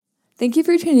Thank you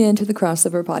for tuning in to the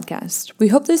Crossover Podcast. We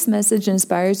hope this message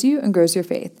inspires you and grows your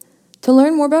faith. To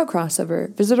learn more about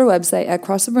Crossover, visit our website at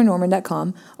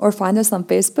crossovernorman.com or find us on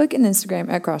Facebook and Instagram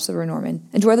at crossovernorman.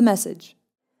 Enjoy the message.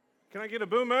 Can I get a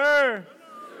boomer?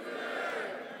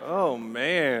 Oh,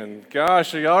 man.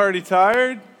 Gosh, are you already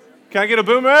tired? Can I get a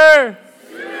boomer?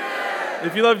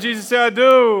 If you love Jesus, say I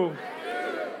do.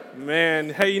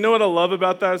 Man, hey, you know what I love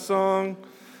about that song?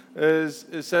 Is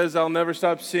it says, I'll never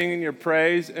stop singing your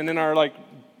praise, and then our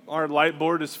light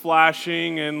board is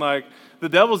flashing, and the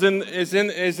devil's is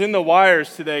in the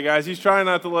wires today, guys. He's trying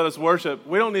not to let us worship.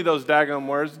 We don't need those daggone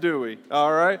words, do we?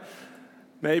 All right?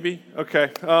 Maybe?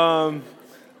 Okay.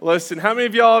 Listen, how many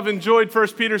of y'all have enjoyed 1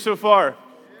 Peter so far?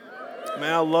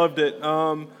 Man, I loved it.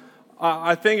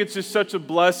 I think it's just such a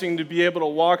blessing to be able to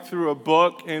walk through a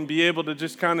book and be able to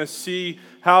just kind of see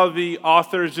how the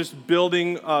author is just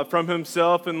building from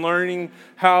himself and learning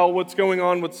what's going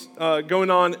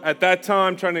on at that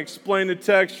time, trying to explain the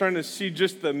text, trying to see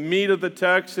just the meat of the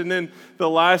text, and then the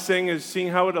last thing is seeing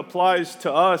how it applies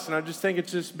to us. And I just think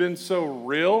it's just been so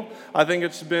real. I think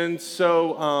it's been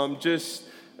so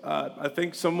I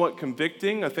think somewhat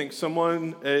convicting. I think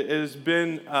someone has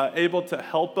been able to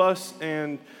help us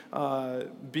and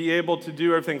be able to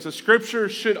do everything. So Scripture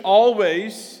should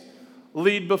always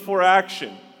lead before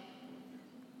action.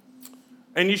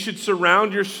 And you should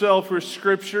surround yourself with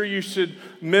Scripture. You should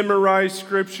memorize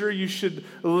Scripture. You should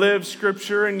live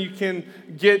Scripture. And you can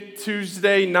get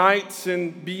Tuesday nights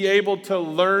and be able to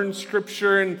learn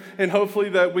Scripture. And hopefully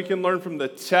that we can learn from the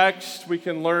text. We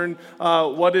can learn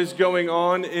what is going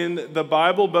on in the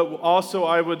Bible. But also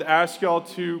I would ask y'all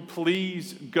to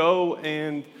please go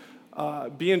and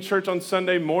be in church on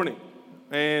Sunday morning.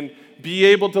 And be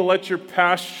able to let your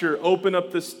pastor open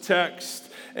up this text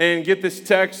and get this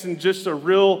text in just a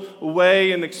real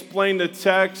way and explain the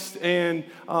text and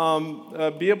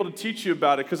be able to teach you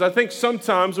about it. Because I think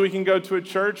sometimes we can go to a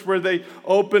church where they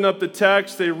open up the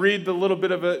text, they read a little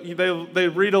bit of it, they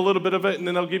read a little bit of it, and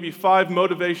then they'll give you 5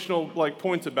 motivational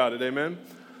points about it, amen?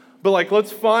 But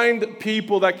let's find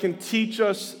people that can teach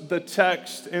us the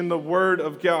text and the Word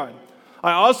of God.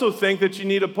 I also think that you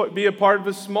need to be a part of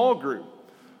a small group.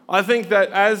 I think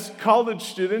that as college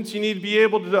students, you need to be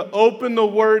able to open the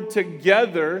Word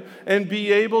together and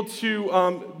be able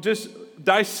to just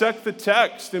dissect the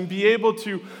text and be able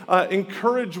to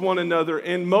encourage one another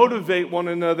and motivate one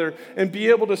another and be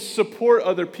able to support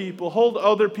other people, hold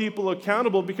other people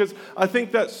accountable, because I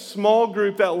think that small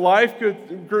group, that life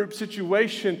group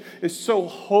situation is so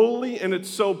holy and it's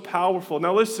so powerful.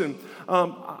 Now listen,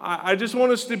 I just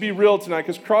want us to be real tonight,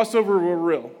 because Crossover, we're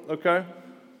real, okay?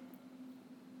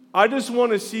 I just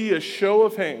want to see a show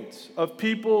of hands of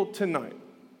people tonight.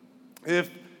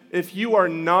 If you are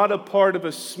not a part of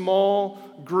a small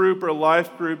group or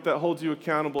life group that holds you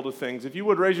accountable to things, if you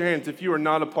would raise your hands if you are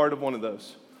not a part of one of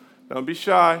those. Don't be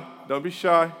shy. Don't be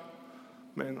shy.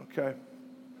 Man, okay.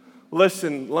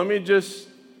 Listen, let me just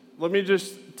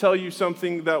tell you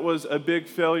something that was a big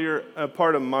failure, a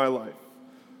part of my life.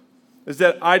 Is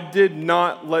that I did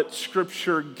not let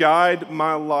Scripture guide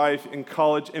my life in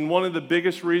college. And one of the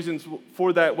biggest reasons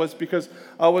for that was because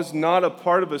I was not a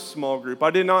part of a small group. I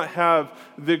did not have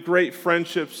the great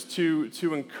friendships to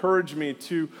encourage me,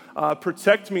 to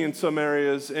protect me in some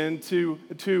areas, and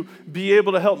to be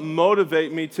able to help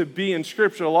motivate me to be in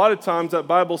Scripture. A lot of times that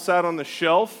Bible sat on the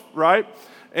shelf, right?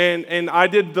 And I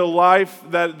did the life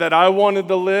that I wanted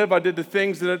to live. I did the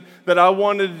things that I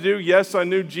wanted to do. Yes, I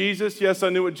knew Jesus. Yes, I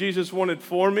knew what Jesus wanted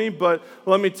for me. But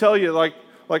let me tell you, like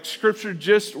Scripture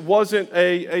just wasn't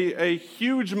a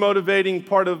huge motivating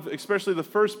part of, especially the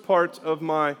first part of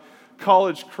my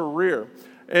college career.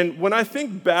 And when I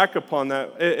think back upon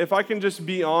that, if I can just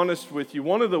be honest with you,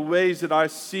 one of the ways that I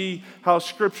see how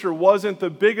Scripture wasn't the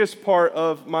biggest part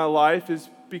of my life is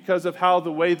because of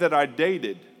the way that I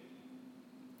dated.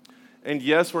 And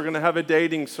yes, we're going to have a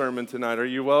dating sermon tonight. Are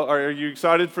you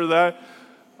excited for that?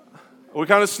 We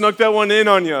kind of snuck that one in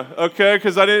on you, okay?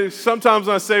 Because sometimes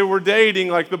when I say we're dating,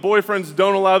 the boyfriends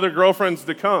don't allow their girlfriends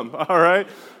to come, all right?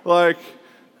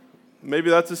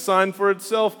 Maybe that's a sign for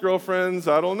itself, girlfriends.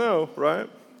 I don't know, right?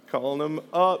 Calling them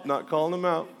up, not calling them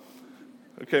out.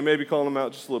 Okay, maybe calling them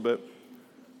out just a little bit.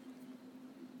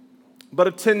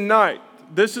 But tonight,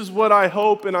 this is what I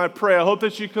hope and I pray. I hope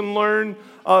that you can learn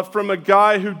from a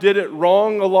guy who did it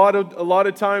wrong a lot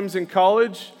of times in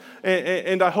college,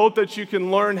 and I hope that you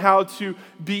can learn how to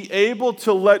be able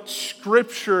to let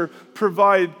Scripture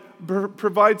provide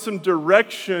provide some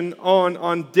direction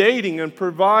on dating and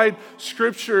provide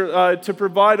scripture to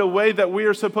provide a way that we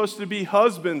are supposed to be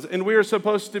husbands and we are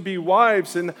supposed to be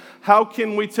wives. And how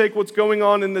can we take what's going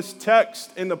on in this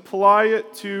text and apply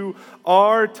it to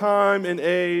our time and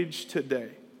age today?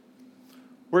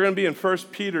 We're going to be in 1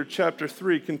 Peter chapter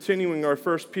 3, continuing our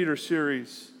 1 Peter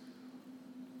series.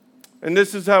 And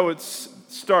this is how it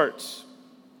starts.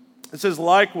 It says,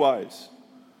 likewise,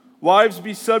 wives,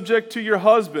 be subject to your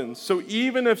husbands, so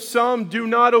even if some do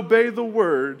not obey the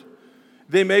word,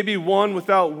 they may be won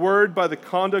without word by the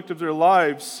conduct of their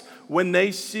lives when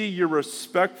they see your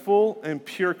respectful and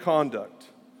pure conduct.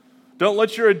 Don't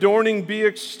let your adorning be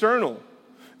external,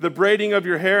 the braiding of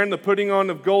your hair and the putting on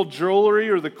of gold jewelry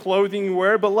or the clothing you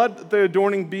wear, but let the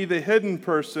adorning be the hidden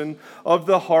person of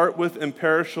the heart with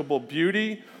imperishable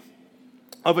beauty,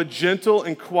 of a gentle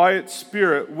and quiet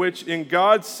spirit, which in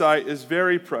God's sight is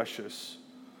very precious.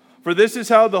 For this is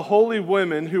how the holy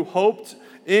women who hoped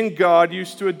in God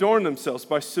used to adorn themselves,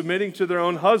 by submitting to their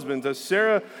own husbands, as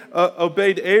Sarah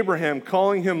obeyed Abraham,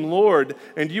 calling him Lord,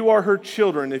 and you are her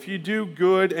children, if you do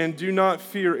good and do not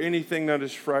fear anything that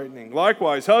is frightening.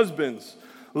 Likewise, husbands,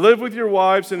 live with your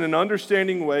wives in an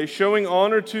understanding way, showing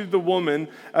honor to the woman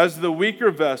as the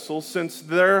weaker vessel, since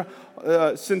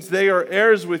they are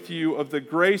heirs with you of the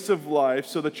grace of life,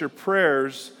 so that your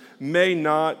prayers may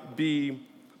not be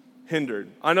hindered.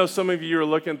 I know some of you are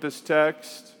looking at this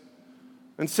text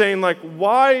and saying, like,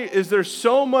 why is there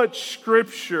so much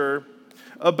scripture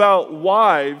about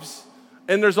wives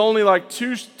and there's only like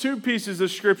two pieces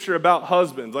of scripture about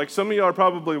husbands? Like, some of you are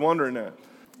probably wondering that.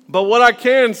 But what I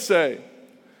can say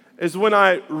is when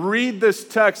I read this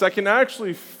text, I can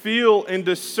actually feel and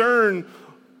discern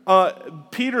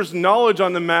Peter's knowledge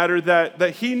on the matter,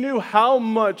 that he knew how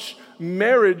much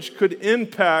marriage could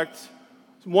impact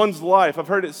one's life. I've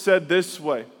heard it said this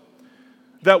way,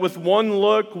 that with one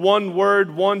look, one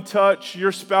word, one touch,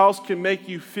 your spouse can make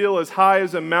you feel as high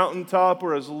as a mountaintop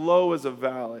or as low as a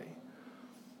valley.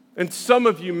 And some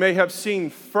of you may have seen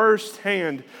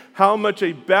firsthand how much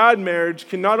a bad marriage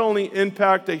can not only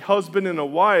impact a husband and a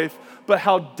wife, but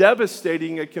how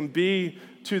devastating it can be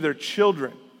to their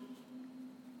children.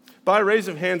 By a raise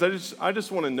of hands, I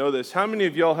just want to know this. How many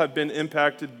of y'all have been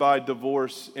impacted by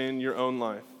divorce in your own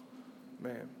life?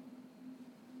 Man.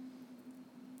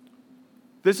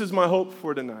 This is my hope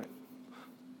for tonight.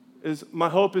 My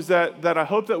hope is that I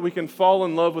hope that we can fall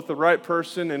in love with the right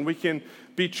person and we can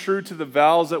be true to the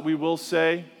vows that we will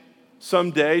say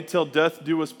someday till death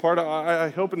do us part. I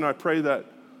hope and I pray that.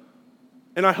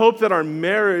 And I hope that our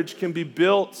marriage can be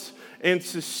built and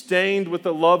sustained with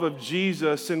the love of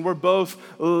Jesus, and we're both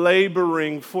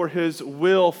laboring for his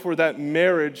will for that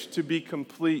marriage to be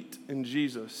complete in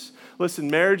Jesus. Listen,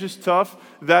 marriage is tough.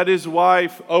 That is why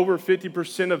over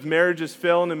 50% of marriages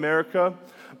fail in America.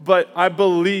 But I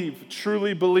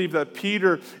truly believe that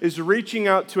Peter is reaching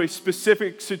out to a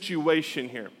specific situation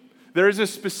here. There is a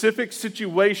specific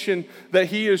situation that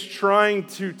he is trying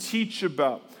to teach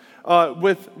about.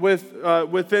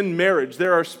 Within marriage.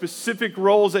 There are specific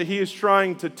roles that he is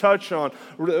trying to touch on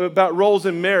about roles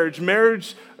in marriage.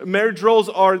 Marriage roles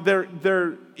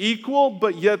they're equal,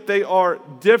 but yet they are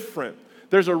different.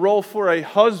 There's a role for a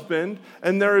husband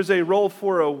and there is a role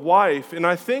for a wife. And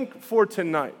I think for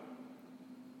tonight,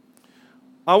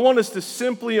 I want us to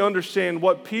simply understand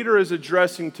what Peter is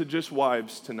addressing to just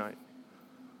wives tonight.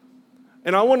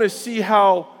 And I want to see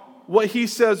how what he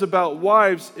says about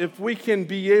wives, if we can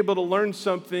be able to learn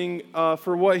something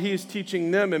for what he's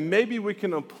teaching them, and maybe we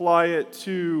can apply it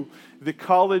to the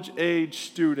college-age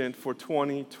student for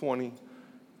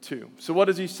 2022. So what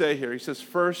does he say here? He says,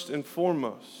 first and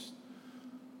foremost,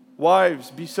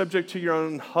 wives, be subject to your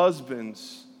own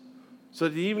husbands, so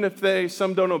that even if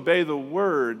some don't obey the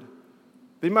word,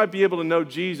 they might be able to know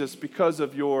Jesus because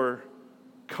of your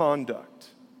conduct.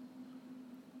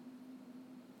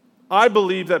 I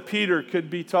believe that Peter could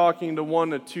be talking to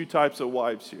one of two types of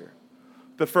wives here.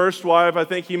 The first wife I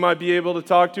think he might be able to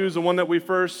talk to is the one that we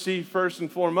see first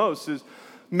and foremost. Is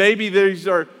maybe these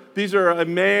are a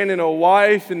man and a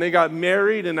wife and they got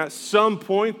married, and at some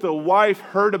point the wife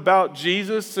heard about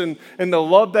Jesus and the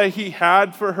love that he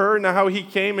had for her and how he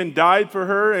came and died for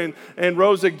her and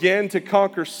rose again to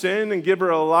conquer sin and give her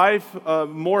a life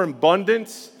more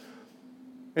abundance.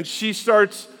 And she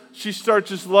starts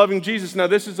just loving Jesus. Now,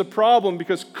 this is a problem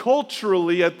because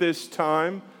culturally at this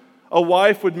time, A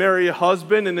wife would marry a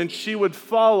husband, and then she would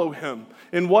follow him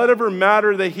in whatever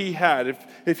matter that he had.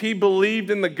 If he believed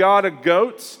in the God of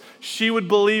goats, she would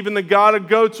believe in the God of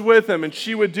goats with him, and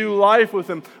she would do life with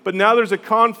him. But now there's a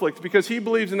conflict because he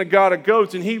believes in the God of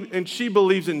goats, and she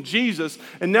believes in Jesus.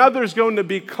 And now there's going to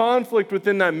be conflict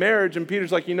within that marriage. And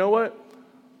Peter's like, you know what?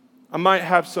 I might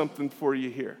have something for you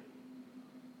here.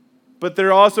 But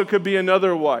there also could be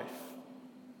another wife.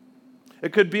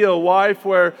 It could be a wife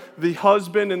where the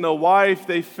husband and the wife,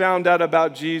 they found out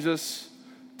about Jesus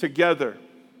together.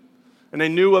 And they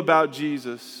knew about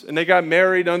Jesus. And they got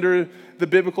married under the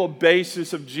biblical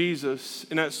basis of Jesus.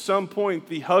 And at some point,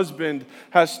 the husband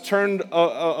has turned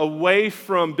away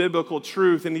from biblical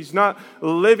truth. And he's not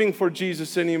living for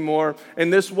Jesus anymore.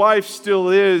 And this wife still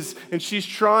is. And she's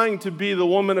trying to be the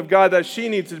woman of God that she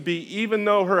needs to be, even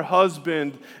though her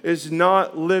husband is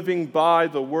not living by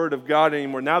the word of God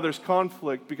anymore. Now there's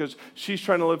conflict because she's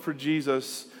trying to live for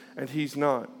Jesus and he's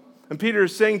not. And Peter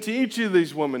is saying to each of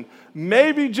these women,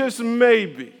 maybe, just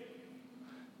maybe,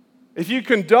 if you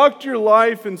conduct your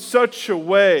life in such a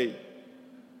way,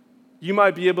 you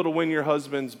might be able to win your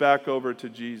husbands back over to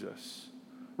Jesus.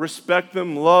 Respect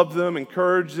them, love them,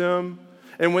 encourage them.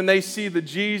 And when they see the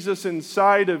Jesus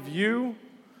inside of you,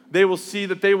 they will see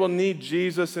that they will need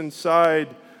Jesus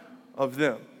inside of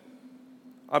them.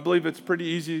 I believe it's pretty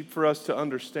easy for us to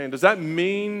understand. Does that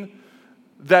mean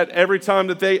that every time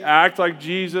that they act like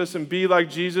Jesus and be like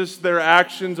Jesus, their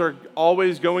actions are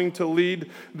always going to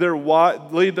lead their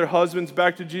husbands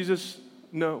back to Jesus?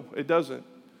 No, it doesn't.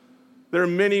 There are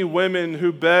many women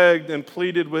who begged and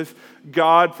pleaded with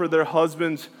God for their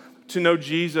husbands to know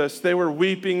Jesus. They were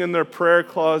weeping in their prayer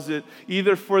closet,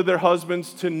 either for their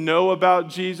husbands to know about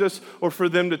Jesus or for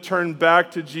them to turn back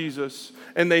to Jesus,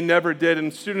 and they never did.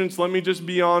 And students, let me just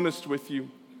be honest with you.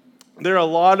 There are a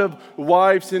lot of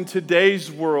wives in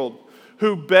today's world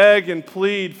who beg and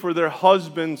plead for their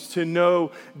husbands to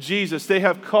know Jesus. They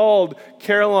have called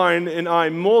Caroline and I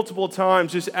multiple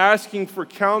times just asking for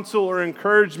counsel or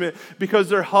encouragement because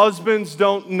their husbands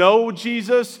don't know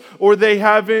Jesus or they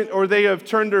have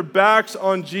turned their backs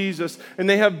on Jesus and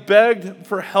they have begged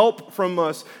for help from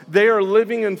us. They are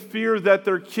living in fear that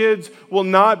their kids will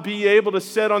not be able to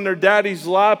sit on their daddy's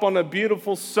lap on a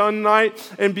beautiful sun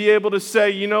night and be able to say,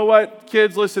 you know what,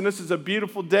 kids, listen, this is a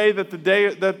beautiful day that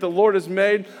the Lord has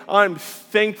made. I'm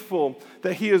thankful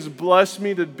that He has blessed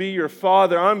me to be your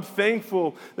father. I'm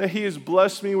thankful that He has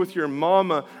blessed me with your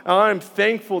mama. I'm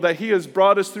thankful that He has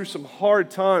brought us through some hard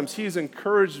times. He has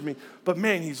encouraged me. But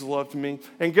man, He's loved me.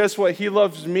 And guess what? He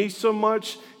loves me so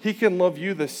much, He can love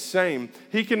you the same.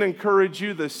 He can encourage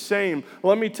you the same.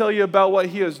 Let me tell you about what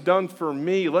He has done for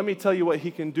me. Let me tell you what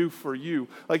He can do for you.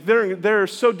 Like they're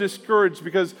so discouraged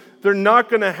because they're not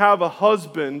going to have a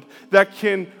husband that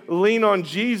can lean on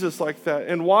Jesus like that.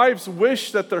 And wives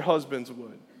wish that their husbands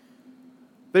would.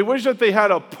 They wish that they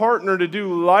had a partner to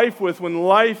do life with when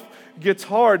life gets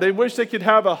hard. They wish they could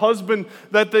have a husband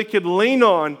that they could lean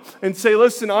on and say,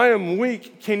 listen, I am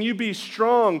weak. Can you be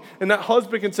strong? And that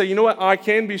husband can say, you know what? I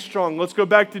can be strong. Let's go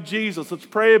back to Jesus. Let's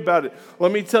pray about it.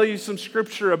 Let me tell you some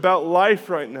scripture about life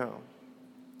right now.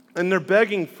 And they're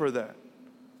begging for that.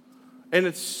 And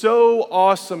it's so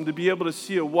awesome to be able to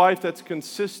see a wife that's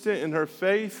consistent in her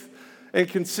faith and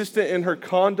consistent in her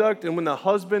conduct. And when the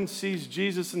husband sees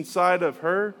Jesus inside of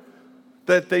her,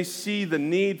 that they see the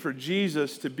need for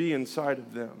Jesus to be inside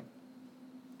of them.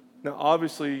 Now,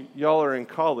 obviously, y'all are in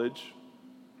college.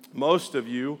 Most of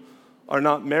you are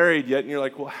not married yet, and you're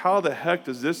like, well, how the heck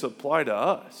does this apply to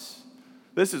us?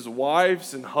 This is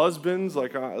wives and husbands.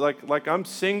 Like I'm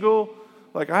single.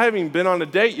 Like, I haven't even been on a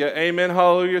date yet. Amen,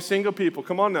 hallelujah, single people.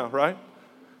 Come on now, right?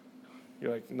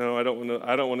 You're like, no, I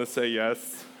don't want to say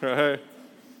yes, right?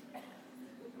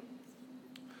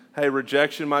 Hey,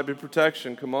 rejection might be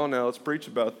protection. Come on now, let's preach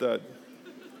about that.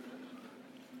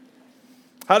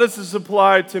 How does this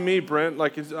apply to me, Brent?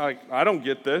 I don't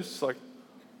get this.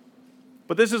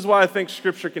 But this is why I think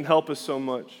Scripture can help us so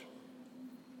much.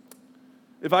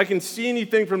 If I can see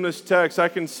anything from this text, I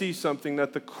can see something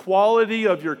that the quality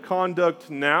of your conduct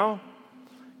now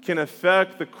can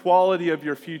affect the quality of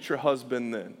your future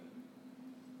husband then.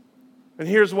 And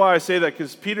here's why I say that,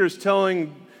 because Peter's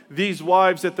telling these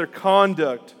wives that their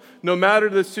conduct, no matter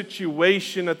the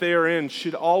situation that they are in,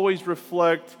 should always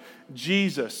reflect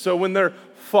Jesus. So when their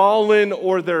fallen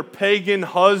or their pagan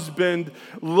husband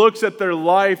looks at their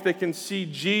life, they can see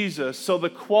Jesus. So the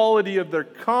quality of their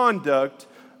conduct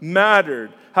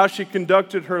mattered. How she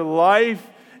conducted her life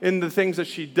in the things that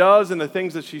she does and the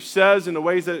things that she says, in the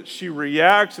ways that she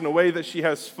reacts, in the way that she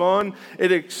has fun.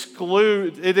 It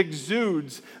exudes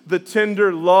the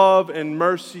tender love and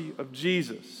mercy of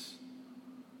Jesus.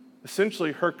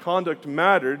 Essentially, her conduct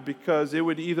mattered because it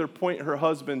would either point her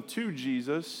husband to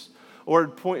Jesus or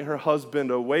it'd point her husband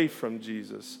away from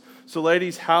Jesus. So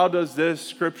ladies, how does this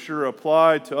scripture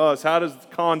apply to us? How does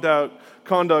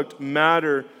conduct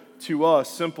matter to us?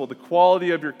 Simple. The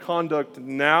quality of your conduct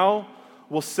now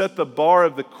will set the bar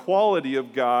of the quality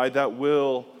of guy that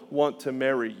will want to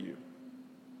marry you.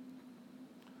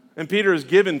 And Peter is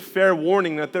given fair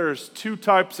warning that there's two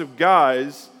types of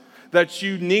guys that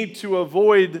you need to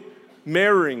avoid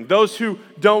marrying. Those who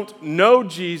don't know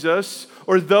Jesus,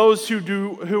 or those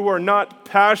who are not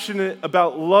passionate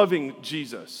about loving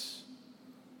Jesus.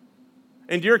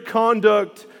 And your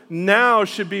conduct now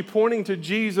should be pointing to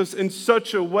Jesus in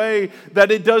such a way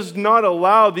that it does not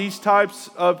allow these types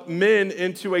of men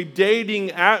into a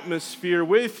dating atmosphere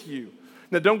with you.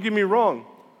 Now, don't get me wrong.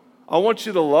 I want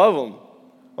you to love them.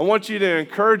 I want you to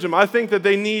encourage them. I think that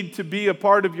they need to be a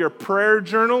part of your prayer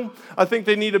journal. I think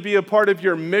they need to be a part of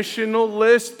your missional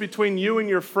list between you and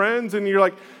your friends. And you're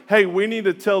like, hey, we need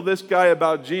to tell this guy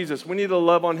about Jesus. We need to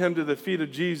love on him to the feet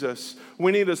of Jesus.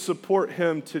 We need to support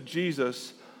him to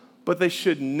Jesus. But they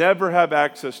should never have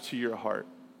access to your heart.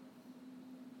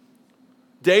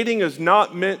 Dating is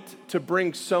not meant to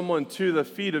bring someone to the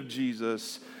feet of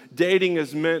Jesus. Dating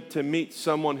is meant to meet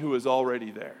someone who is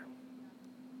already there.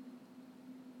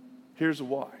 Here's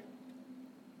why.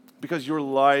 Because your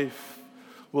life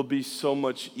will be so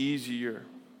much easier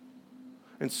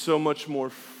and so much more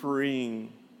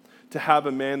freeing to have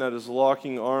a man that is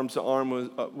locking arms to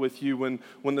arm with you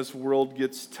when this world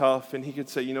gets tough, and he can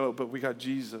say, you know what, but we got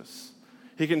Jesus.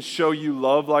 He can show you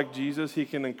love like Jesus. He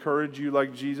can encourage you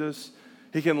like Jesus.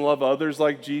 He can love others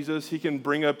like Jesus. He can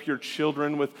bring up your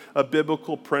children with a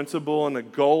biblical principle and a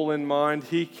goal in mind.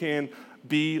 He can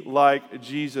be like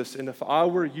Jesus. And if I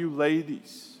were you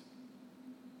ladies,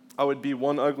 I would be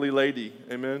one ugly lady.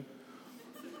 Amen?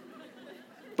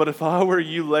 But if I were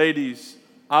you ladies,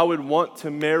 I would want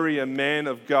to marry a man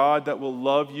of God that will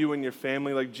love you and your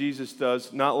family like Jesus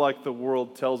does, not like the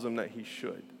world tells him that he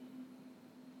should.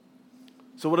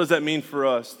 So what does that mean for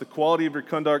us? The quality of your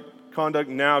conduct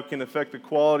now can affect the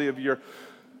quality of your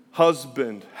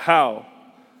husband. How?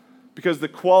 Because the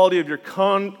quality of your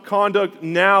conduct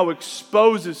now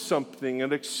exposes something.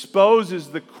 It exposes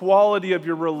the quality of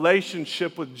your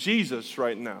relationship with Jesus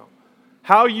right now.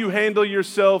 How you handle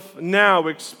yourself now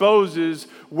exposes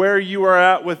where you are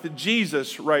at with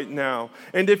Jesus right now.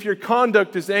 And if your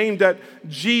conduct is aimed at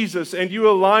Jesus and you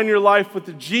align your life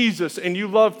with Jesus and you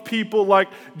love people like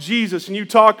Jesus and you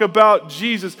talk about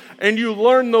Jesus and you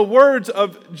learn the words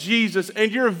of Jesus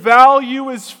and your value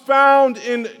is found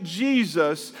in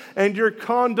Jesus and your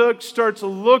conduct starts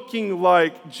looking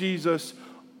like Jesus,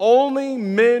 only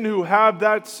men who have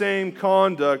that same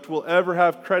conduct will ever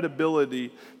have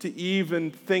credibility to even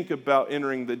think about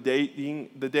entering the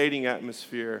dating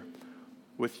atmosphere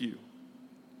with you.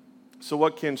 So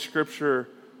what can Scripture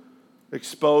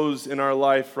expose in our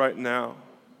life right now?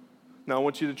 Now I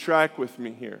want you to track with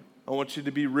me here. I want you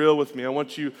to be real with me. I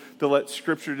want you to let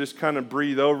Scripture just kind of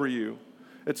breathe over you.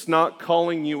 It's not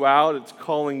calling you out, it's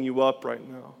calling you up right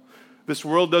now. This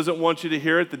world doesn't want you to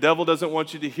hear it. The devil doesn't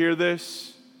want you to hear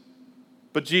this.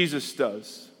 But Jesus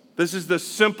does. This is the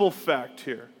simple fact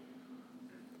here.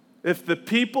 If the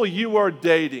people you are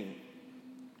dating,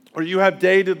 or you have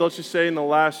dated, let's just say in the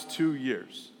last 2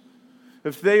 years,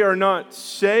 if they are not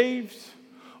saved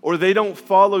or they don't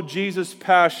follow Jesus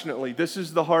passionately, this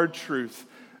is the hard truth.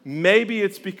 Maybe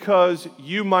it's because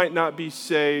you might not be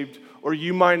saved or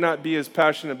you might not be as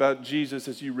passionate about Jesus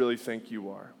as you really think you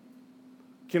are.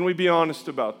 Can we be honest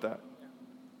about that?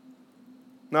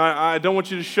 Now, I don't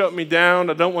want you to shut me down.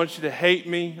 I don't want you to hate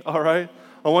me, all right?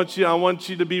 I want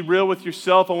you to be real with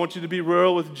yourself. I want you to be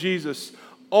real with Jesus.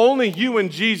 Only you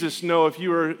and Jesus know if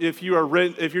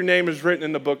your name is written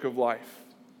in the book of life.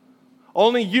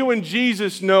 Only you and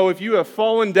Jesus know if you have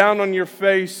fallen down on your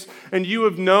face and you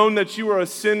have known that you are a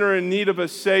sinner in need of a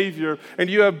Savior and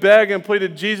you have begged and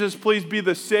pleaded, Jesus, please be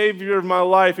the Savior of my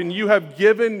life, and you have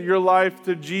given your life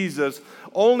to Jesus.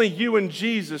 Only you and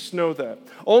Jesus know that.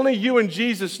 Only you and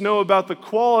Jesus know about the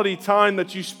quality time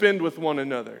that you spend with one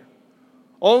another.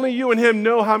 Only you and Him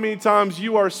know how many times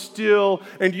you are still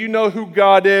and you know who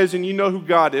God is and you know who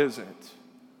God isn't.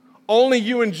 Only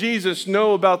you and Jesus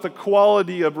know about the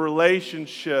quality of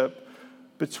relationship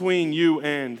between you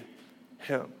and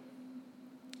Him.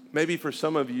 Maybe for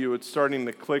some of you, it's starting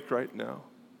to click right now.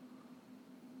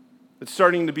 It's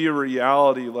starting to be a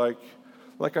reality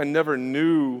like I never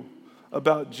knew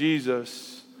about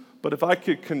Jesus. But if I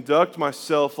could conduct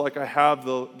myself like I have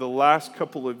the last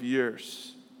couple of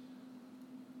years,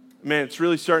 man, it's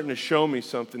really starting to show me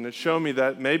something. To show me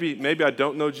that maybe I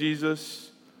don't know Jesus.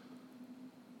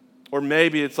 Or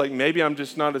maybe it's like, maybe I'm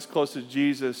just not as close to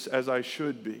Jesus as I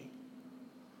should be.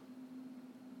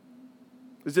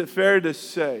 Is it fair to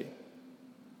say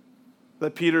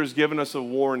that Peter has given us a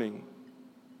warning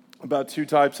about two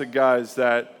types of guys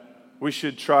that we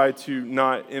should try to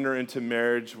not enter into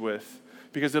marriage with,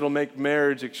 because it'll make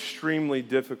marriage extremely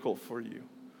difficult for you?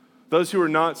 Those who are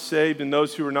not saved and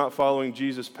those who are not following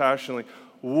Jesus passionately,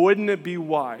 wouldn't it be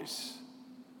wise?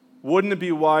 Wouldn't it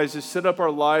be wise to set up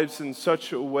our lives in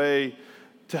such a way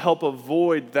to help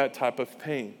avoid that type of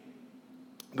pain?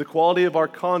 The quality of our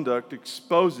conduct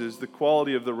exposes the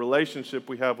quality of the relationship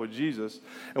we have with Jesus.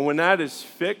 And when that is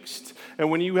fixed,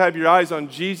 and when you have your eyes on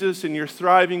Jesus and you're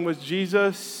thriving with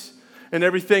Jesus, and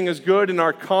everything is good, and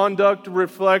our conduct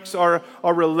reflects our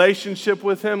relationship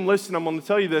with Him, listen, I'm going to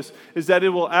tell you this, is that it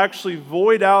will actually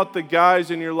void out the guys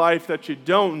in your life that you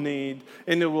don't need,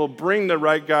 and it will bring the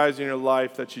right guys in your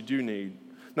life that you do need.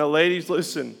 Now, ladies,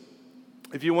 listen,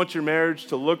 if you want your marriage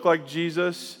to look like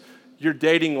Jesus, your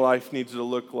dating life needs to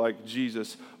look like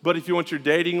Jesus. But if you want your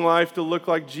dating life to look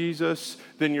like Jesus,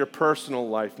 then your personal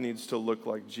life needs to look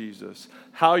like Jesus.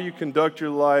 How you conduct your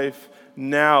life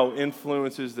now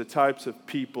influences the types of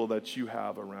people that you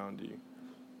have around you.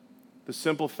 The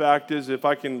simple fact is, if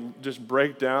I can just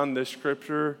break down this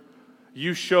scripture,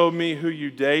 you show me who you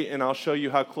date, and I'll show you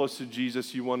how close to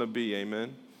Jesus you want to be.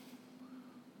 Amen.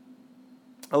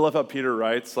 I love how Peter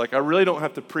writes. I really don't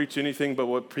have to preach anything but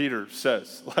what Peter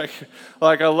says.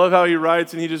 I love how he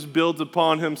writes, and he just builds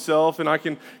upon himself, and I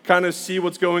can kind of see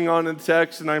what's going on in the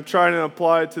text, and I'm trying to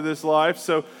apply it to this life.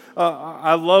 So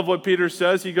I love what Peter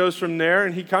says. He goes from there,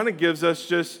 and he kind of gives us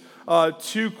just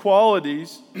two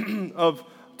qualities of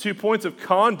 2 points of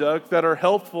conduct that are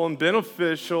helpful and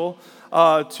beneficial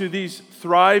to these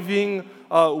thriving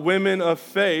women of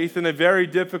faith in a very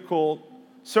difficult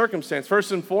circumstance.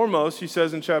 First and foremost, he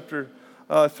says in chapter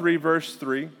 3, verse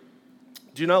 3,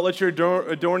 do not let your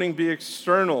adorning be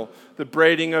external, the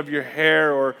braiding of your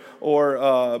hair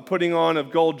or putting on of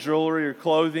gold jewelry or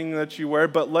clothing that you wear,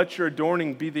 but let your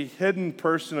adorning be the hidden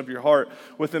person of your heart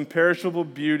with imperishable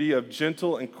beauty of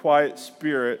gentle and quiet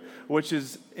spirit, which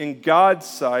is in God's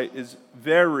sight is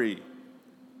very,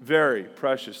 very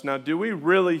precious. Now, do we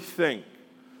really think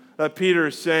that Peter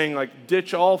is saying,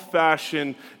 ditch all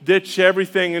fashion, ditch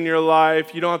everything in your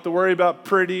life. You don't have to worry about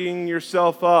prettying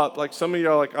yourself up. Some of you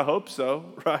are like, I hope so,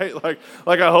 right?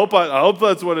 I hope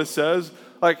that's what it says.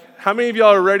 How many of y'all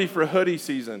are ready for hoodie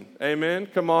season? Amen?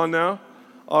 Come on now.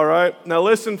 All right. Now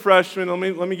listen, freshmen,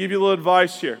 let me give you a little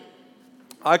advice here.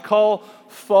 I call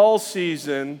fall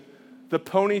season the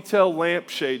ponytail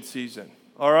lampshade season.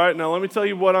 All right. Now let me tell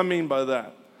you what I mean by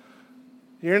that.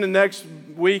 Here in the next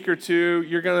week or two,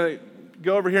 you're going to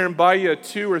go over here and buy you a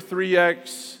 2 or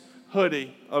 3X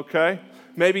hoodie, okay?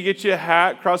 Maybe get you a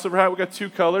hat, crossover hat. We got 2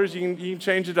 colors. You can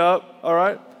change it up, all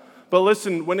right? But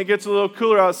listen, when it gets a little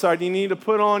cooler outside, you need to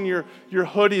put on your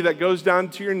hoodie that goes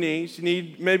down to your knees. You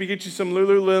need maybe get you some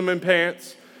Lululemon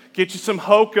pants, get you some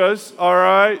Hokas, all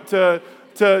right,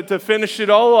 to finish it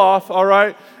all off, all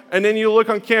right? And then you look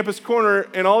on Campus Corner,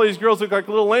 and all these girls look like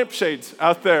little lampshades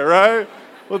out there, right?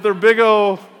 With their big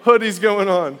old hoodies going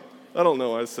on. I don't know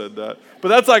why I said that. But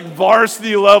that's like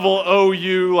varsity level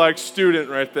OU student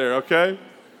right there, okay?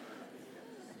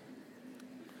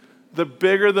 The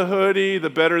bigger the hoodie, the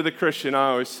better the Christian, I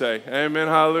always say. Amen,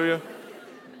 hallelujah.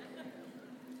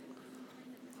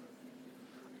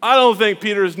 I don't think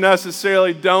Peter's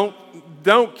necessarily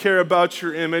don't care about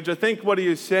your image. I think what he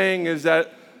is saying is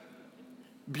that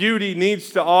beauty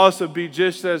needs to also be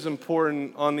just as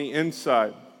important on the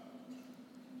inside.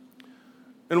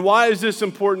 And why is this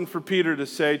important for Peter to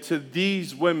say to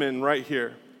these women right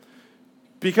here?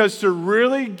 Because to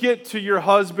really get to your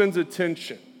husband's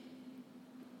attention,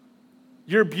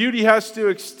 your beauty has to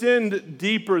extend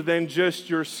deeper than just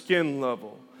your skin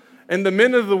level. And the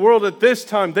men of the world at this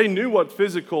time, they knew what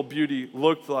physical beauty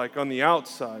looked like on the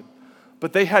outside,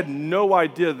 but they had no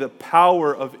idea the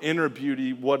power of inner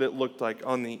beauty, what it looked like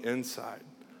on the inside.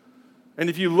 And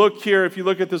if you look here, if you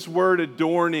look at this word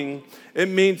adorning, it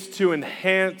means to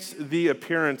enhance the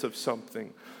appearance of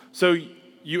something. So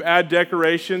you add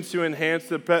decorations to enhance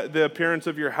the appearance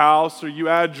of your house, or you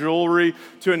add jewelry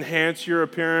to enhance your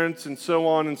appearance, and so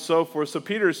on and so forth. So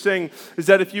Peter is saying is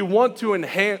that if you want to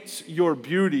enhance your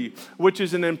beauty, which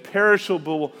is an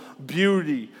imperishable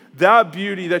beauty, that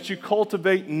beauty that you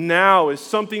cultivate now is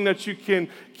something that you can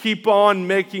keep on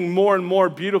making more and more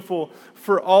beautiful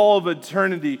for all of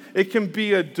eternity. It can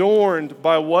be adorned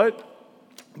by what?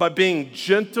 By being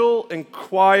gentle and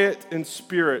quiet in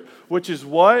spirit, which is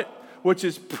what? Which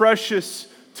is precious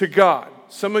to God.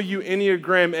 Some of you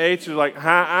Enneagram 8s are like,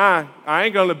 I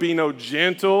ain't going to be no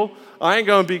gentle. I ain't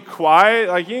going to be quiet.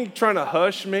 Like, you ain't trying to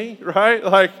hush me, right?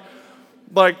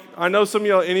 Like I know some of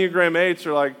y'all Enneagram 8s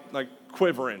are like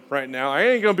quivering right now. I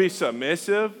ain't going to be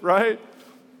submissive, right?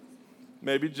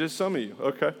 Maybe just some of you,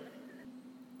 okay.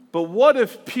 But what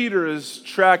if Peter is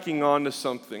tracking on to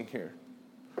something here?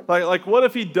 Like what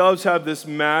if he does have this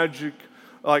magic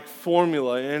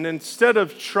formula, and instead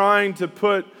of trying to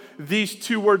put these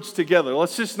two words together,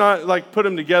 let's just not put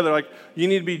them together, you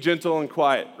need to be gentle and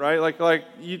quiet, right? Like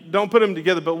you don't put them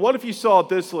together. But what if you saw it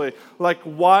this way? Like,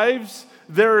 wives,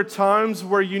 there are times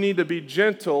where you need to be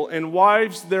gentle, and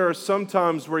wives, there are some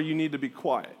times where you need to be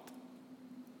quiet.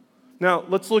 Now,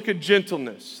 let's look at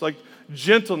gentleness.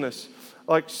 Gentleness.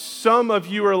 Some of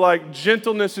you are like,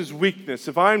 gentleness is weakness.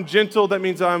 If I'm gentle, that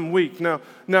means I'm weak. Now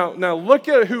look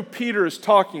at who Peter is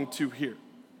talking to here.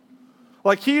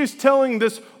 He is telling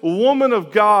this woman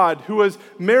of God who has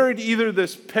married either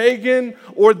this pagan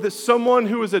or someone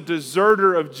who is a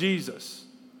deserter of Jesus.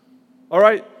 All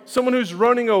right? Someone who's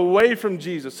running away from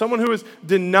Jesus. Someone who is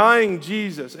denying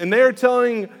Jesus. And they are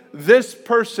telling this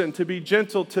person to be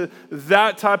gentle to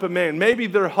that type of man. Maybe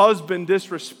their husband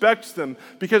disrespects them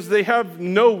because they have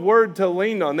no word to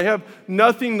lean on. They have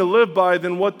nothing to live by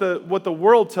than what the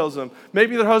world tells them.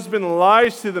 Maybe their husband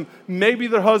lies to them. Maybe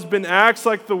their husband acts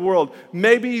like the world.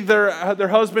 Maybe their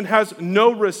husband has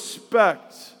no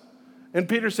respect. And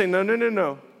Peter's saying,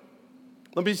 no.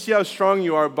 Let me see how strong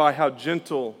you are by how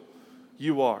gentle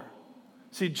you are.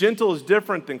 See, gentle is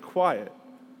different than quiet,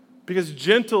 because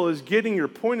gentle is getting your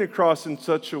point across in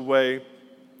such a way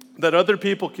that other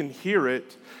people can hear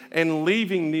it and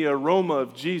leaving the aroma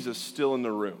of Jesus still in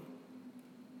the room.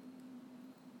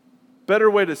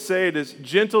 Better way to say it is,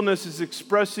 gentleness is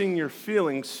expressing your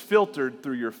feelings filtered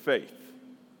through your faith.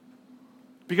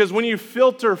 Because when you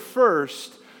filter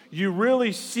first, you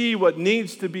really see what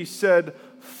needs to be said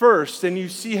first, and you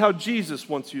see how Jesus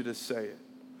wants you to say it.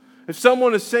 If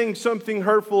someone is saying something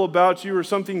hurtful about you or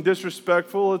something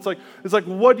disrespectful, it's like,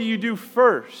 what do you do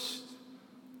first?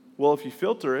 Well, if you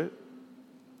filter it,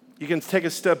 you can take a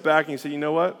step back and you say, you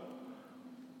know what?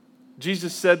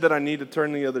 Jesus said that I need to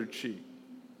turn the other cheek.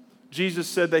 Jesus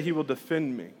said that he will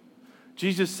defend me.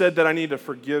 Jesus said that I need to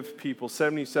forgive people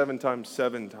 77 times,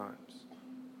 7 times.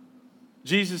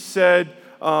 Jesus said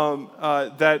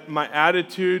that my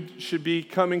attitude should be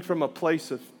coming from a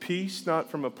place of peace, not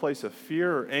from a place of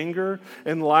fear or anger.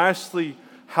 And lastly,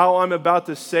 how I'm about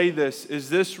to say this, is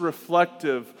this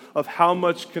reflective of how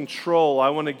much control I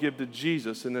want to give to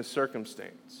Jesus in this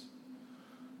circumstance?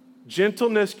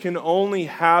 Gentleness can only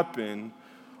happen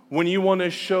when you want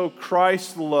to show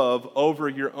Christ's love over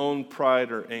your own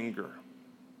pride or anger.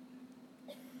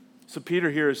 So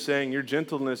Peter here is saying your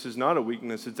gentleness is not a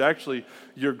weakness. It's actually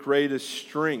your greatest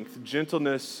strength.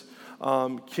 Gentleness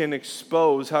can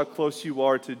expose how close you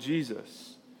are to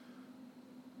Jesus.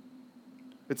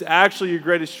 It's actually your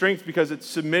greatest strength because it's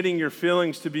submitting your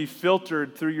feelings to be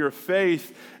filtered through your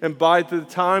faith. And by the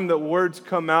time that words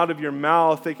come out of your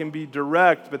mouth, they can be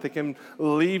direct, but they can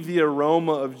leave the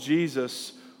aroma of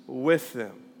Jesus with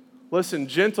them. Listen,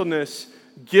 gentleness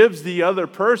gives the other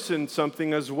person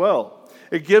something as well.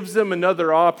 It gives them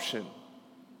another option.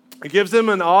 It gives them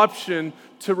an option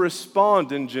to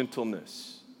respond in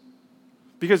gentleness.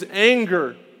 Because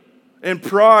anger and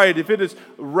pride, if it is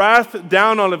wrath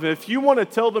down on them, if you want to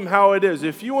tell them how it is,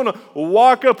 if you want to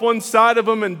walk up one side of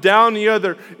them and down the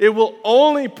other, it will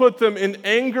only put them in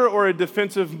anger or a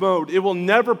defensive mode. It will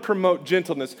never promote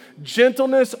gentleness.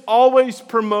 Gentleness always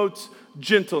promotes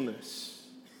gentleness.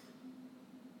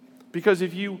 Because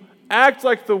if you act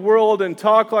like the world and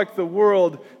talk like the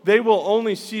world, they will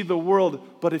only see the world.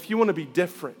 But if you want to be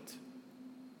different,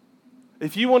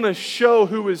 if you want to show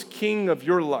who is king of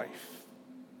your life,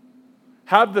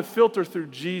 have the filter through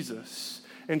Jesus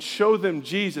and show them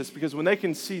Jesus, because when they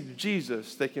can see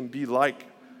Jesus, they can be like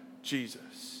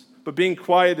Jesus. But being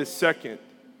quiet is second.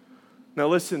 Now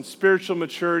listen, spiritual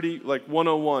maturity, like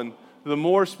 101, the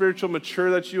more spiritual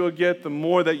mature that you will get, the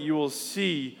more that you will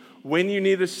see when you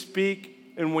need to speak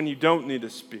and when you don't need to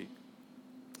speak.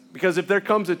 Because if there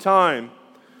comes a time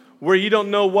where you don't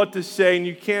know what to say and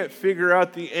you can't figure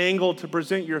out the angle to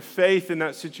present your faith in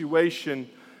that situation,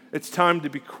 it's time to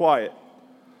be quiet.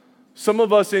 Some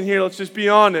of us in here, let's just be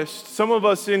honest, some of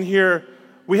us in here,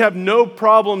 we have no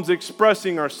problems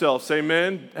expressing ourselves.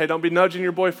 Amen? Hey, don't be nudging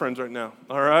your boyfriends right now,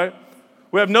 all right?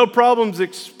 We have no problems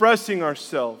expressing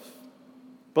ourselves.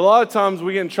 But a lot of times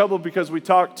we get in trouble because we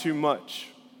talk too much.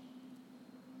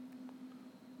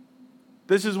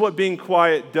 This is what being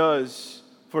quiet does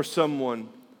for someone.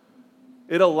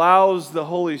 It allows the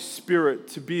Holy Spirit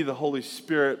to be the Holy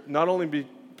Spirit, not only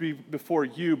be before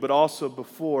you, but also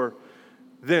before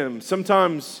them.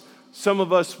 Sometimes some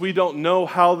of us, we don't know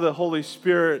how the Holy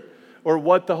Spirit or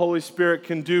what the Holy Spirit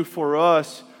can do for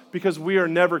us because we are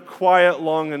never quiet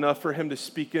long enough for Him to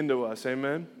speak into us.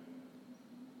 Amen?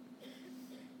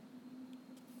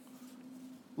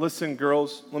 Listen,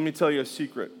 girls, let me tell you a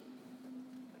secret.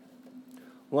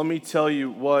 Let me tell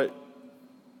you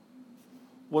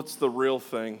what's the real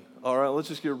thing. All right, let's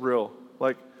just get real.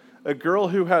 Like, a girl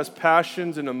who has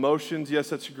passions and emotions, yes,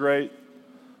 that's great.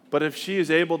 But if she is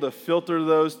able to filter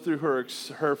those through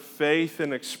her faith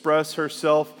and express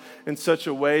herself in such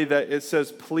a way that it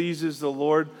says pleases the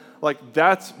Lord, like,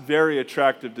 that's very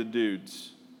attractive to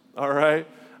dudes. All right?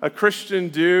 A Christian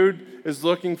dude is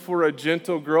looking for a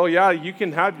gentle girl. Yeah, you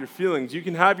can have your feelings. You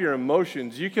can have your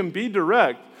emotions. You can be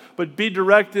direct, but be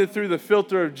directed through the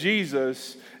filter of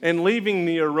Jesus and leaving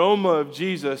the aroma of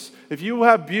Jesus. If you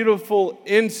have beautiful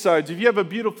insides, if you have a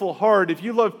beautiful heart, if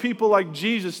you love people like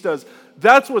Jesus does,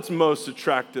 that's what's most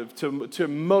attractive to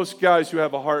most guys who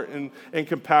have a heart and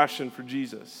compassion for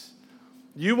Jesus.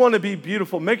 You want to be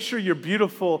beautiful. Make sure you're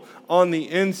beautiful on the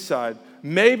inside.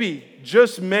 Maybe,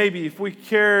 just maybe, if we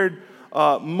cared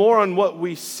more on what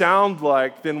we sound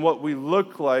like than what we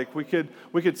look like, we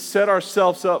could set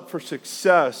ourselves up for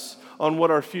success on what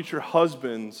our future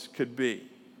husbands could be.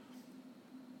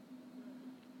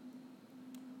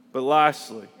 But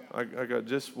lastly, I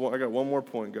got one more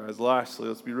point, guys. Lastly,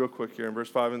 let's be real quick here in verse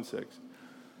 5 and 6.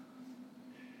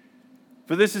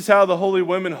 For this is how the holy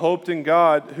women hoped in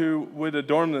God who would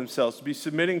adorn themselves, to be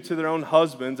submitting to their own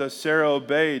husbands, as Sarah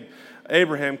obeyed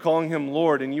Abraham, calling him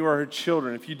Lord, and you are her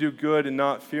children, if you do good and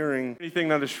not fearing anything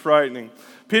that is frightening.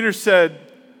 Peter said,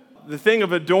 the thing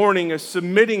of adorning is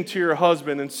submitting to your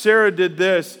husband, and Sarah did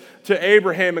this to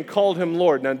Abraham and called him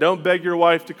Lord. Now, don't beg your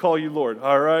wife to call you Lord,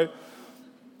 all right?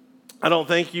 I don't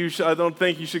think you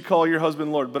should call your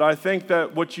husband Lord, but I think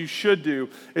that what you should do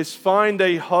is find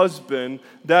a husband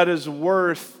that is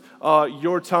worth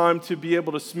your time to be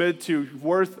able to submit to,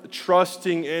 worth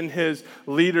trusting in his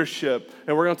leadership.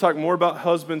 And we're going to talk more about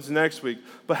husbands next week.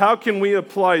 But how can we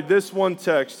apply this one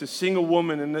text to single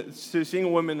women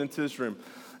into this room?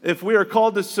 If we are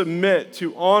called to submit,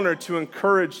 to honor, to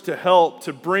encourage, to help,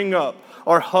 to bring up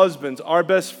our husbands, our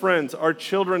best friends, our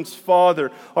children's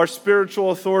father, our spiritual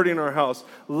authority in our house.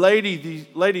 Ladies,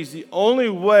 the only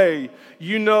way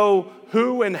you know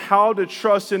who and how to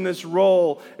trust in this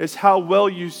role is how well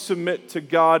you submit to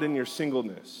God in your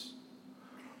singleness.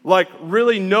 Like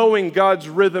really knowing God's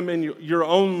rhythm in your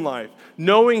own life,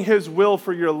 knowing His will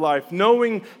for your life,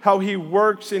 knowing how He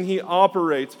works and He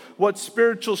operates, what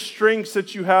spiritual strengths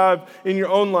that you have in your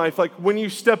own life, like when you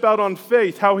step out on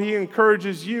faith, how He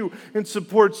encourages you and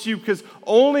supports you, because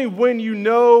only when you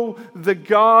know the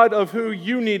God of who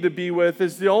you need to be with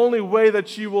is the only way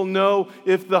that you will know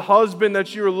if the husband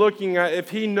that you're looking at, if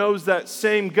he knows that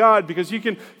same God, because you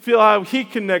can feel how he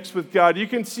connects with God. You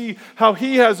can see how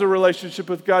he has a relationship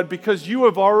with God because you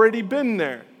have already been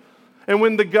there. And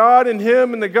when the God in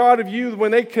him and the God of you,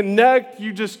 when they connect,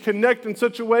 you just connect in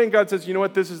such a way, and God says, you know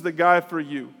what, this is the guy for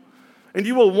you. And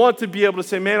you will want to be able to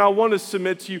say, man, I want to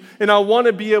submit to you, and I want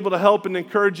to be able to help and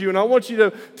encourage you, and I want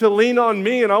you to lean on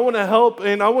me, and I want to help,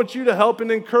 and I want you to help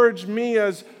and encourage me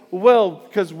as well,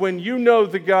 because when you know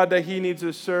the God that he needs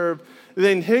to serve,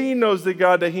 then he knows the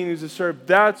God that he needs to serve.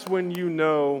 That's when you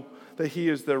know that he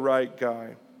is the right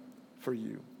guy for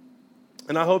you.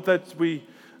 And I hope that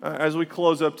as we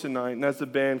close up tonight, and as the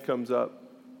band comes up,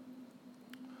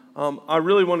 I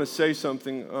really want to say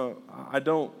something. I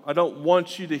don't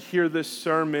want you to hear this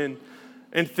sermon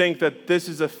and think that this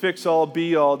is a fix-all,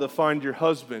 be-all to find your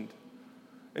husband.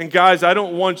 And guys, I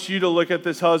don't want you to look at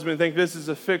this husband and think this is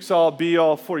a fix-all,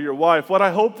 be-all for your wife. What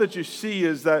I hope that you see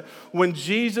is that when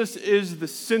Jesus is the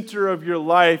center of your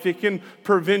life, it can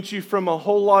prevent you from a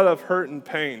whole lot of hurt and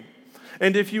pain.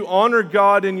 And if you honor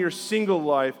God in your single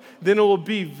life, then it will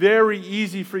be very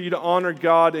easy for you to honor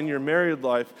God in your married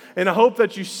life. And I hope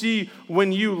that you see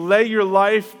when you lay your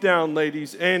life down,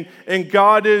 ladies, and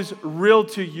God is real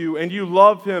to you, and you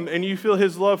love him, and you feel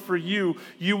his love for you,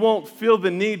 you won't feel the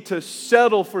need to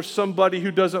settle for somebody who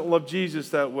doesn't love Jesus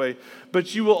that way.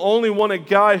 But you will only want a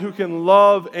guy who can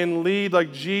love and lead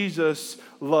like Jesus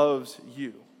loves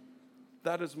you.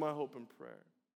 That is my hope and prayer.